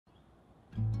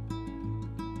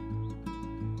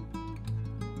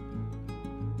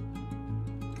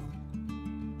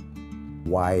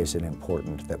why is it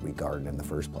important that we garden in the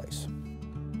first place?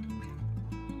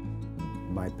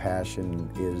 My passion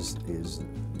is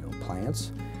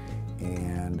plants,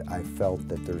 and I felt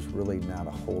that there's really not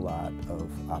a whole lot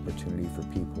of opportunity for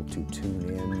people to tune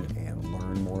in and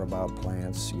learn more about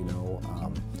plants,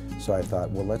 So I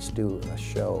thought, well, let's do a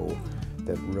show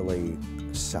that really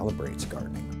celebrates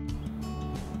gardening.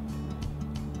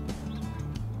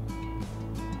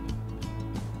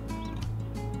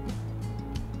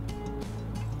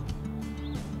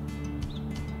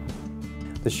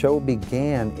 The show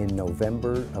began in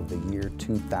November of the year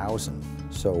 2000,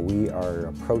 so we are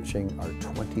approaching our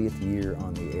 20th year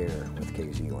on the air with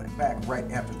KZUM. Back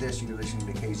right after this, you're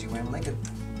listening to KZUM Lincoln.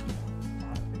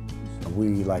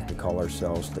 We like to call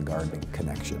ourselves the Gardening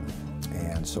Connection,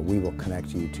 and so we will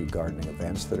connect you to gardening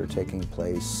events that are taking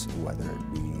place, whether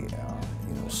it be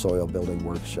soil building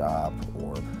workshop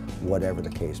or whatever the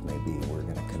case may be. We're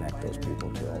going to connect those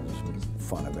people to all those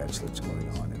fun events that's going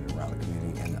on in and around the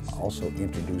community, and also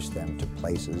introduce them to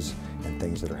places and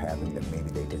things that are happening that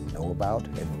maybe they didn't know about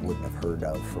and wouldn't have heard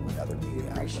of from another media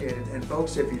outlet. Appreciate it. And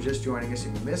folks, if you're just joining us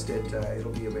and you missed it,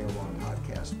 it'll be available on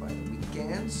podcast by the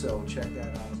weekend, so check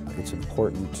that out. It's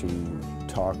important to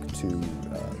talk to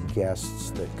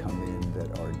guests that come in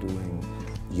that are doing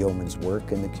yeoman's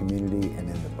work in the community and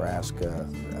in Nebraska,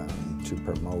 to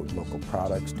promote local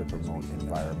products, to promote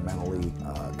environmentally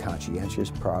conscientious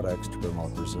products, to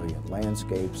promote resilient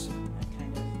landscapes.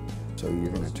 So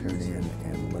you're going to tune in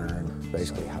and learn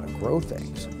basically how to grow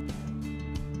things.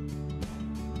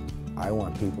 I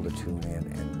want people to tune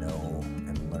in and know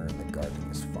and learn that gardening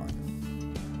is fun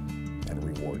and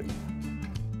rewarding.